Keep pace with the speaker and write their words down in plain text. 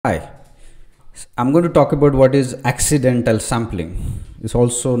Hi, I'm going to talk about what is accidental sampling. It's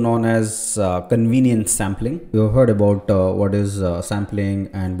also known as convenience sampling. You've heard about what is sampling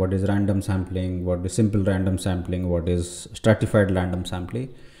and what is random sampling, what is simple random sampling, what is stratified random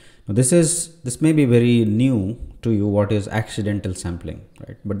sampling. Now this may be very new to you, what is accidental sampling,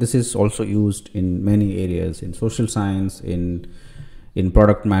 right? But this is also used in many areas, in social science, in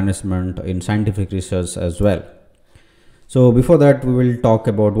product management, in scientific research as well. So before that, we will talk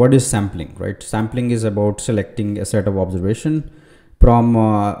about what is sampling, right? Sampling is about selecting a set of observation from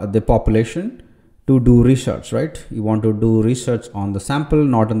the population to do research, right? You want to do research on the sample,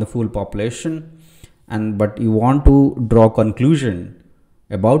 not on the full population, but you want to draw conclusion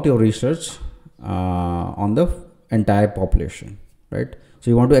about your research on the entire population, right?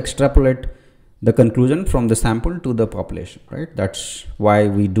 So you want to extrapolate the conclusion from the sample to the population, right? That's why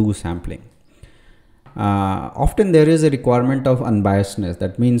we do sampling. Often there is a requirement of unbiasedness.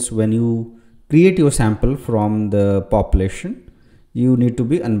 That means when you create your sample from the population, you need to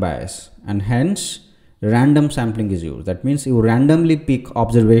be unbiased, and hence random sampling is used. That means you randomly pick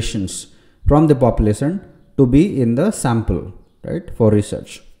observations from the population to be in the sample, right, for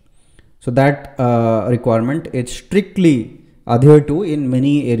research. So that requirement is strictly adhered to in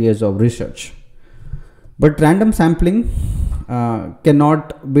many areas of research. But random sampling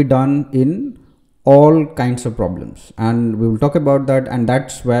cannot be done in all kinds of problems, and we will talk about that, and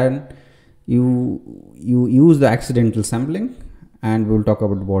that's when you use the accidental sampling, and we will talk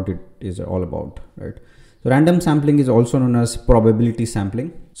about what it is all about, right? So random sampling is also known as probability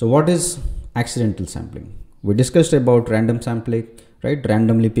sampling. So what is accidental sampling? We discussed about random sampling, right?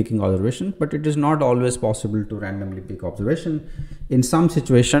 Randomly picking observation, but it is not always possible to randomly pick observation. In some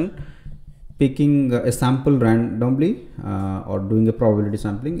situation, picking a sample randomly or doing a probability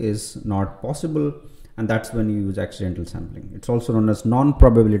sampling is not possible, and that's when you use accidental sampling. It's also known as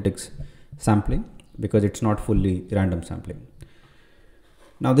non-probabilistic sampling because it's not fully random sampling.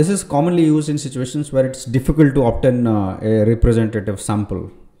 Now this is commonly used in situations where it's difficult to obtain a representative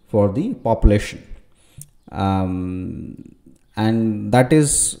sample for the population, and that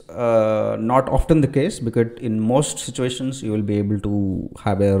is not often the case, because in most situations you will be able to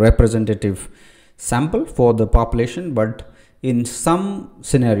have a representative sample for the population, but in some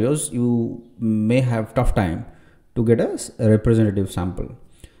scenarios you may have tough time to get a representative sample.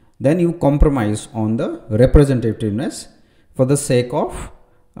 Then you compromise on the representativeness for the sake of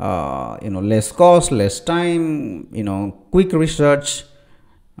less cost, less time, quick research,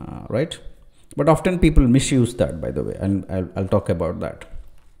 right? But often people misuse that, by the way, and I'll talk about that.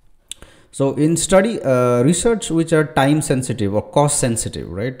 So in study research which are time sensitive or cost sensitive,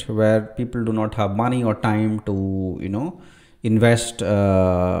 right, where people do not have money or time to invest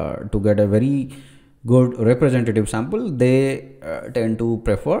to get a very good representative sample, they tend to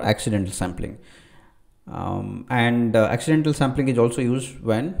prefer accidental sampling. And accidental sampling is also used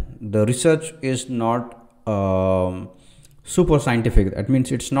when the research is not super scientific. That means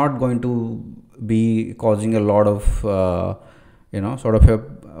it's not going to be causing a lot of sort of a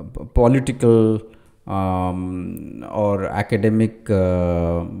political or academic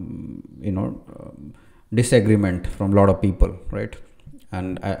disagreement from a lot of people, right?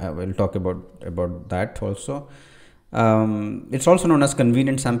 And I will talk about that also. It's also known as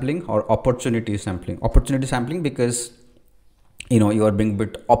convenient sampling or opportunity sampling. Opportunity sampling because you are being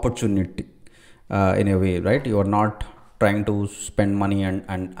bit opportunistic in a way, right? You are not trying to spend money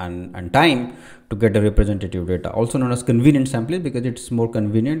and time to get a representative data. Also known as convenient sampling because it's more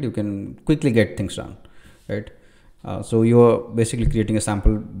convenient, you can quickly get things done, right? So you are basically creating a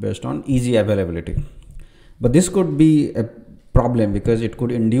sample based on easy availability. But this could be a problem because it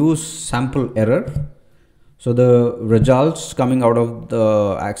could induce sample error. So the results coming out of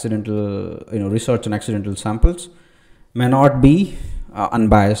the accidental research and accidental samples may not be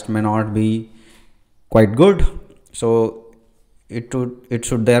unbiased, may not be quite good. So it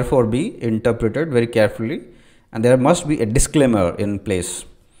should therefore be interpreted very carefully, and there must be a disclaimer in place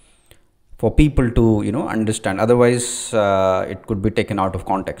for people to understand. Otherwise it could be taken out of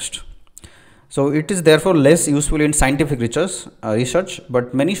context. So it is therefore less useful in scientific research,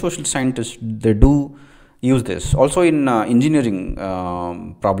 but many social scientists, they do use this also in engineering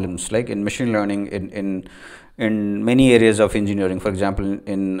problems, like in machine learning, in many areas of engineering. For example,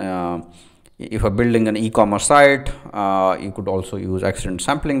 if you're building an e-commerce site, you could also use accidental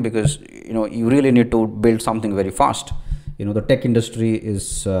sampling because you really need to build something very fast. The tech industry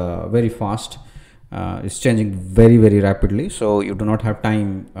is very fast, it's changing very, very rapidly, so you do not have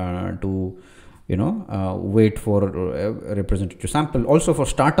time to wait for a representative sample. Also for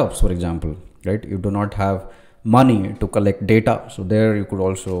startups, for example, right, you do not have money to collect data. So there you could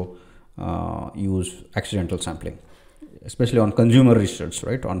also use accidental sampling, especially on consumer research,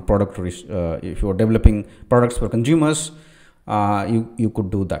 right? On product if you're developing products for consumers, you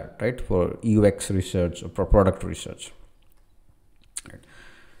could do that, right? For UX research or for product research. Right.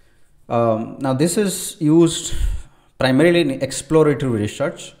 Now this is used primarily in exploratory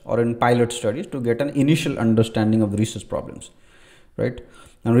research or in pilot studies to get an initial understanding of the research problems, right?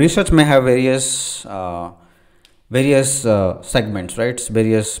 Now research may have various segments, right?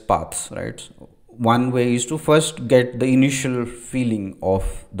 Various paths, right? One way is to first get the initial feeling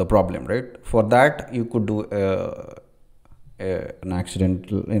of the problem, right? For that you could do an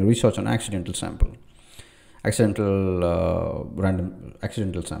accidental research on accidental sample, random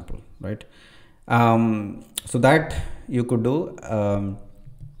accidental sample, right? So that you could do,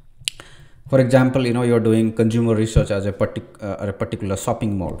 for example, you're doing consumer research as a particular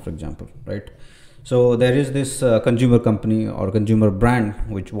shopping mall, for example, right? So there is this consumer company or consumer brand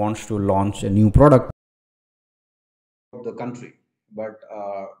which wants to launch a new product of the country, but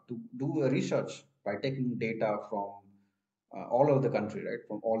to do a research by taking data from all over the country, right,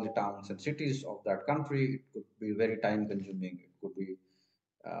 from all the towns and cities of that country, it could be very time consuming, it could be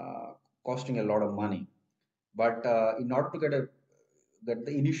costing a lot of money. But in order to get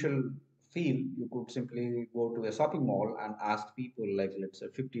the initial feel, you could simply go to a shopping mall and ask people, like let's say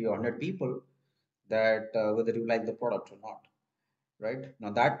 50 or 100 people, that whether you like the product or not, right?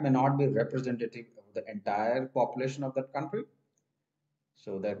 Now that may not be representative of the entire population of that country,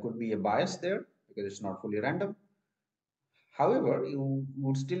 so there could be a bias there because it's not fully random. However, you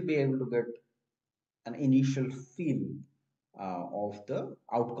would still be able to get an initial feel of the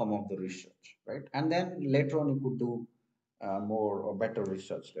outcome of the research, right? And then later on you could do more or better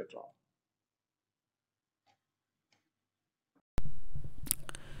research later on.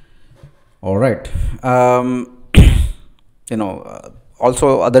 All right.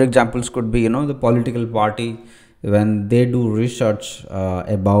 Also other examples could be, the political party, when they do research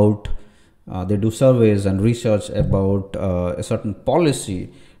about, they do surveys and research about a certain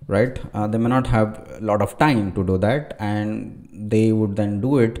policy, right? They may not have a lot of time to do that, and they would then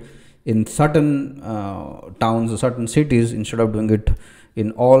do it in certain towns or certain cities instead of doing it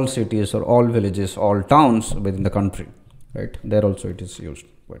in all cities or all villages, all towns within the country, right? There also it is used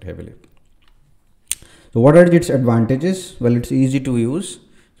quite heavily. So what are its advantages? Well, it's easy to use,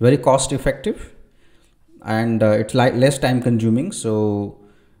 very cost effective, and it's less time consuming. So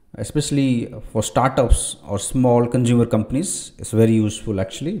especially for startups or small consumer companies, it's very useful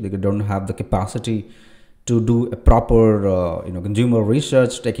actually. They don't have the capacity to do a proper consumer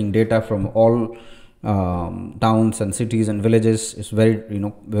research, taking data from all towns and cities and villages is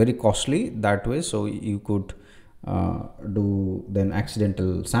very costly that way. So you could do then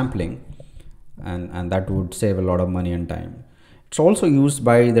accidental sampling, and that would save a lot of money and time. It's also used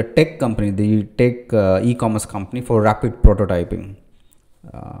by the tech company, the tech e-commerce company, for rapid prototyping.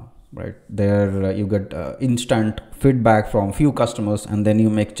 Right there, you get instant feedback from few customers, and then you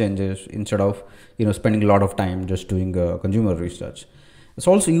make changes instead of spending a lot of time just doing consumer research. It's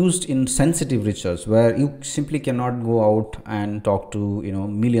also used in sensitive research, where you simply cannot go out and talk to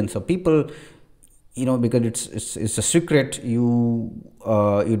millions of people, because it's a secret. You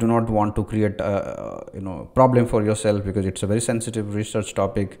do not want to create a problem for yourself, because it's a very sensitive research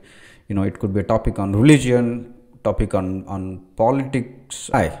topic. It could be a topic on religion, topic on politics.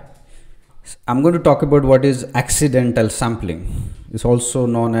 I'm going to talk about what is accidental sampling. It's also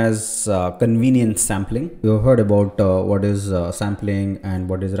known as convenience sampling. You have heard about what is sampling and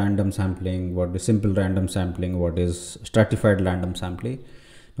what is random sampling, what is simple random sampling, what is stratified random sampling.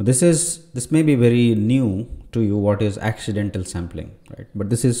 Now this may be very new to you, what is accidental sampling, right? But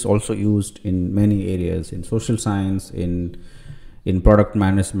this is also used in many areas, in social science, in product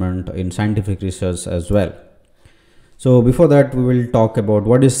management, in scientific research as well. So before that, we will talk about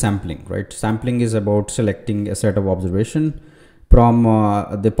what is sampling, right? Sampling is about selecting a set of observation from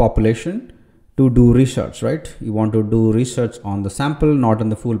the population to do research, right? You want to do research on the sample, not on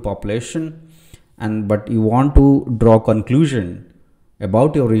the full population, but you want to draw conclusion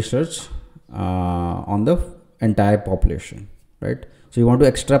about your research on the entire population, right? So you want to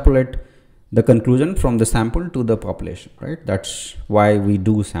extrapolate the conclusion from the sample to the population, right? That's why we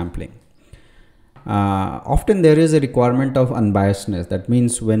do sampling. Often there is a requirement of unbiasedness. That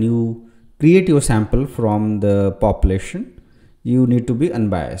means when you create your sample from the population, you need to be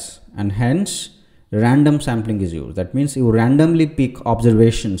unbiased, and hence random sampling is used. That means you randomly pick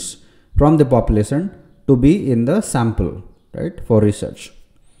observations from the population to be in the sample, right, for research.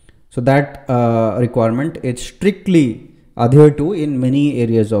 So that requirement is strictly adhered to in many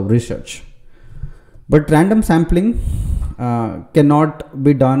areas of research. But random sampling cannot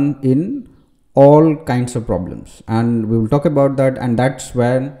be done in all kinds of problems, and we will talk about that. And that's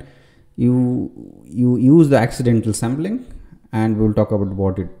when you use the accidental sampling, and we will talk about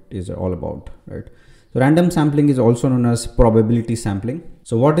what it is all about, right? So random sampling is also known as probability sampling.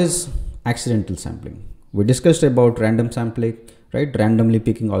 So what is accidental sampling? We discussed about random sampling, right? Randomly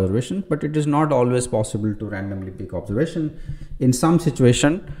picking observation, but it is not always possible to randomly pick observation. In some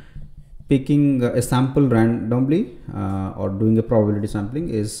situation, picking a sample randomly or doing a probability sampling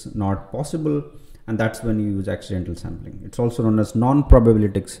is not possible, and that's when you use accidental sampling. It's also known as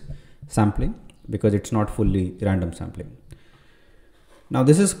non-probabilistic sampling because it's not fully random sampling. Now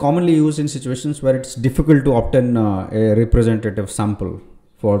this is commonly used in situations where it's difficult to obtain a representative sample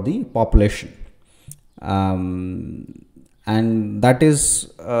for the population, and that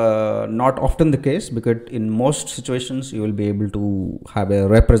is not often the case, because in most situations you will be able to have a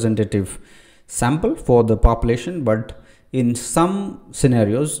representative sample for the population, but in some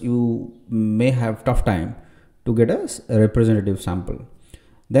scenarios you may have tough time to get a representative sample.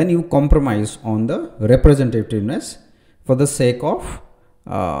 Then you compromise on the representativeness for the sake of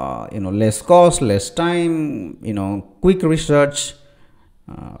less cost, less time, quick research,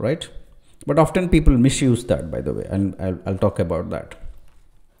 right? But often people misuse that, by the way, and I'll talk about that.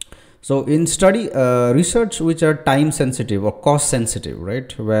 So in study research which are time sensitive or cost sensitive,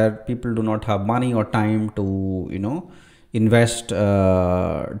 right, where people do not have money or time to invest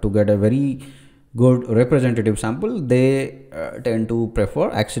to get a very good representative sample, they tend to prefer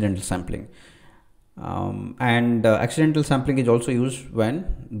accidental sampling. And accidental sampling is also used when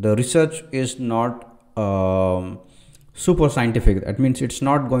the research is not super scientific. That means it's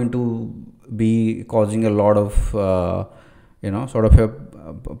not going to be causing a lot of sort of a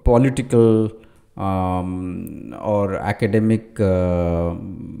political or academic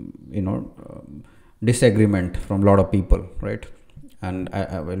disagreement from a lot of people, right? And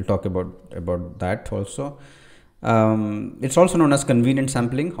I will talk about that also. It's also known as convenient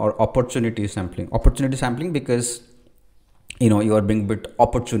sampling or opportunity sampling. Opportunity sampling because you are being a bit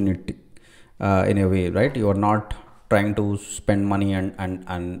opportunistic in a way, right? You are not trying to spend money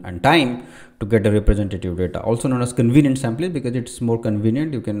and time to get a representative data. Also known as convenient sampling because it's more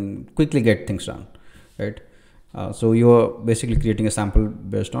convenient, you can quickly get things done, right? So you are basically creating a sample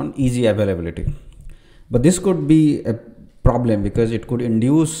based on easy availability. But this could be a problem because it could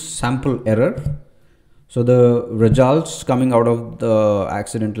induce sample error. So the results coming out of the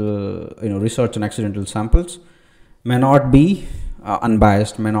accidental research and accidental samples may not be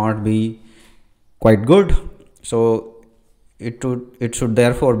unbiased, may not be quite good. So it should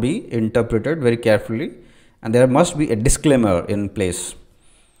therefore be interpreted very carefully, and there must be a disclaimer in place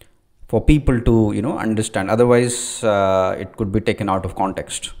for people to understand. Otherwise it could be taken out of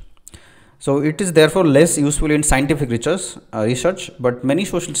context. So it is therefore less useful in scientific research, but many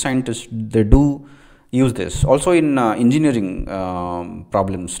social scientists, they do use this also in engineering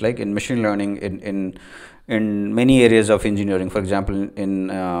problems, like in machine learning, in many areas of engineering. For example, in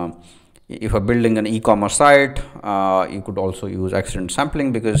if you're building an e-commerce site, you could also use accident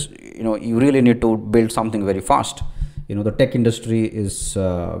sampling because you really need to build something very fast. The tech industry is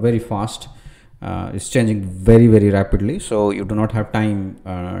very fast, it's changing very very rapidly, so you do not have time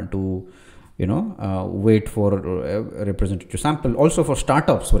to wait for a representative sample. Also for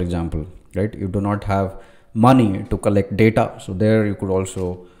startups, for example, right, you do not have money to collect data, so there you could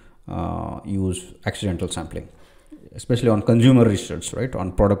also use accidental sampling, especially on consumer research, right,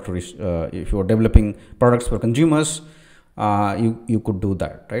 on product if you are developing products for consumers, you could do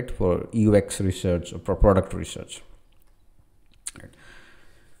that, right, for UX research or for product research, right.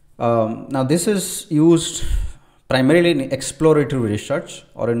 Now this is used primarily in exploratory research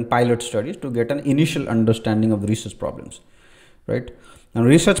or in pilot studies to get an initial understanding of the research problems, right. Now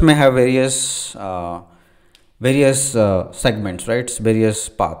research may have various segments, right, various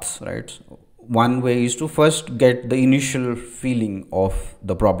paths, right. One way is to first get the initial feeling of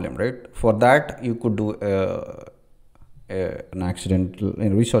the problem, right. For that you could do an accidental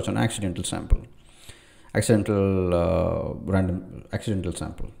research on accidental sample, random accidental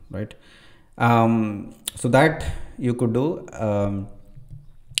sample, right. So that you could do,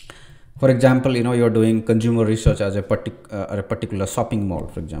 for example, you're doing consumer research as a particular shopping mall,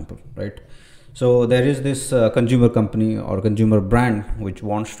 for example, right. So there is this consumer company or consumer brand which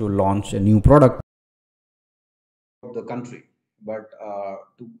wants to launch a new product of the country, but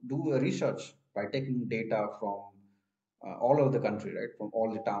to do a research by taking data from all over the country, right, from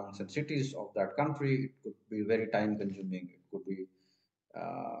all the towns and cities of that country, it could be very time consuming, it could be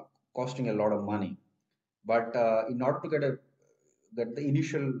costing a lot of money. But in order to get the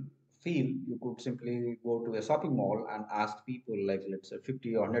initial feel, you could simply go to a shopping mall and ask people, like let's say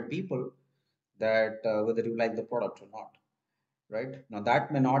 50 or 100 people, that whether you like the product or not, right? Now,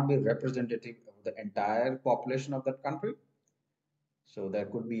 that may not be representative of the entire population of that country. So there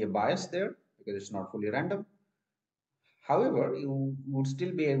could be a bias there because it's not fully random. However, you would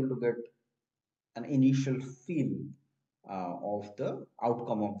still be able to get an initial feel of the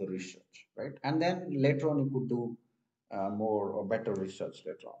outcome of the research, right? And then later on, you could do more or better research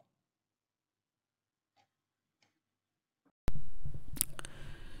later on.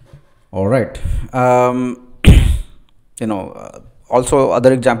 All right. Also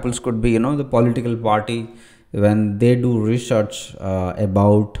other examples could be, the political party, when they do research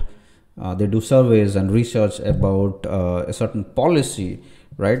about, they do surveys and research about a certain policy,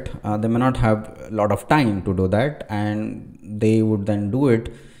 right? They may not have a lot of time to do that, and they would then do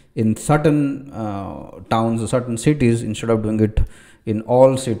it in certain towns or certain cities instead of doing it in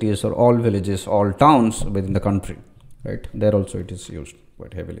all cities or all villages, all towns within the country, right? There also it is used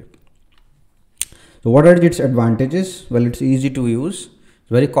quite heavily. So what are its advantages? Well, it's easy to use,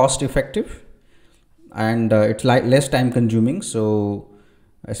 very cost effective, and it's less time consuming. So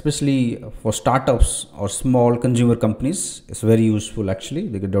especially for startups or small consumer companies, it's very useful actually.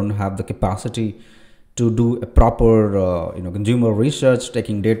 They don't have the capacity to do a proper consumer research,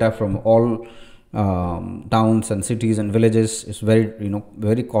 taking data from all towns and cities and villages is very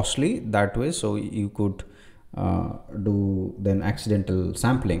very costly that way. So you could do then accidental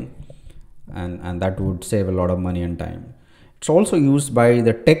sampling, and that would save a lot of money and time. It's also used by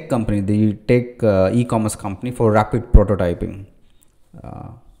the tech company, the tech e-commerce company, for rapid prototyping.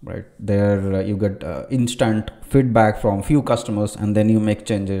 Right there, you get instant feedback from few customers, and then you make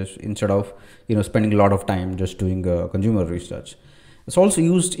changes instead of spending a lot of time just doing consumer research. It's also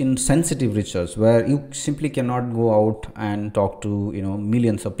used in sensitive research where you simply cannot go out and talk to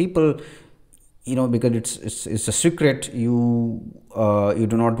millions of people, because it's a secret. You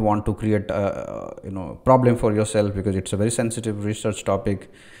do not want to create a problem for yourself, because it's a very sensitive research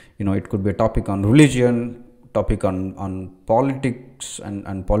topic. It could be a topic on religion, topic on politics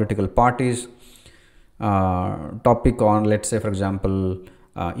and political parties, topic on, let's say for example,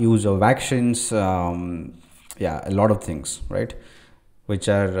 use of vaccines, a lot of things, right, which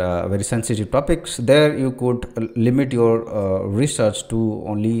are very sensitive topics. There you could limit your research to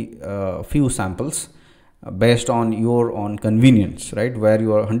only few samples based on your own convenience, right, where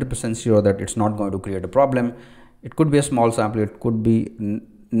you are 100% sure that it's not going to create a problem. It could be a small sample, it could be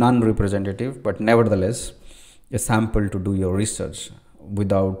non-representative, but nevertheless a sample to do your research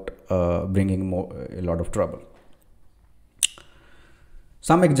without bringing a lot of trouble.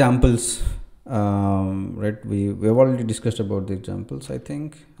 Some examples, right, we have already discussed about the examples, I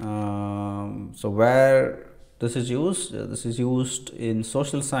think. So where this is used in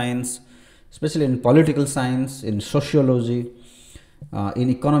social science, especially in political science, in sociology, in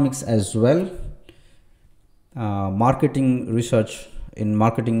economics as well. Marketing research, in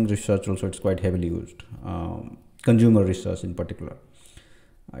marketing research also it's quite heavily used, consumer research in particular.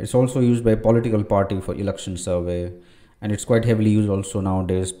 It's also used by political party for election survey, and it's quite heavily used also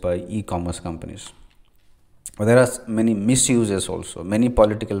nowadays by e-commerce companies. But there are many misuses also. Many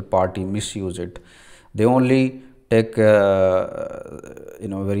political party misuse it. They only take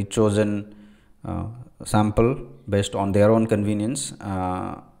very chosen sample based on their own convenience,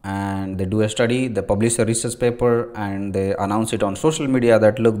 and they do a study, they publish a research paper, and they announce it on social media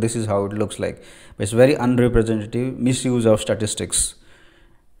that look, this is how it looks like. But it's very unrepresentative misuse of statistics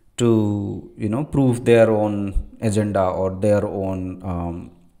to prove their own agenda or their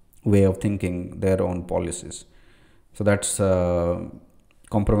own way of thinking, their own policies. So that's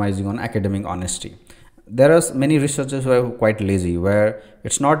compromising on academic honesty. There are many researchers who are quite lazy, where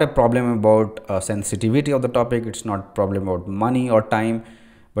it's not a problem about sensitivity of the topic, it's not a problem about money or time,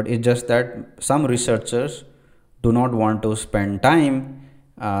 but it's just that some researchers do not want to spend time.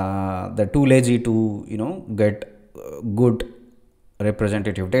 They're too lazy to get good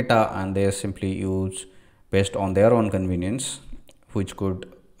representative data, and they simply use based on their own convenience, which could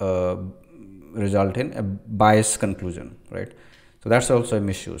result in a biased conclusion, right? So that's also a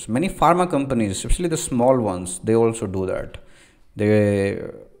misuse. Many pharma companies, especially the small ones, they also do that. They,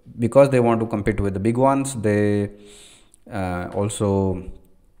 because they want to compete with the big ones, they also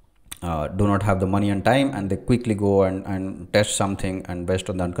do not have the money and time, and they quickly go and test something and based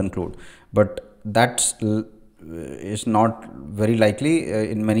on that conclude. But that's is not very likely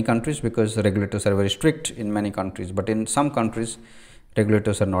in many countries, because the regulators are very strict in many countries. But in some countries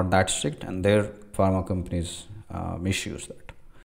regulators are not that strict, and their pharma companies misuse that.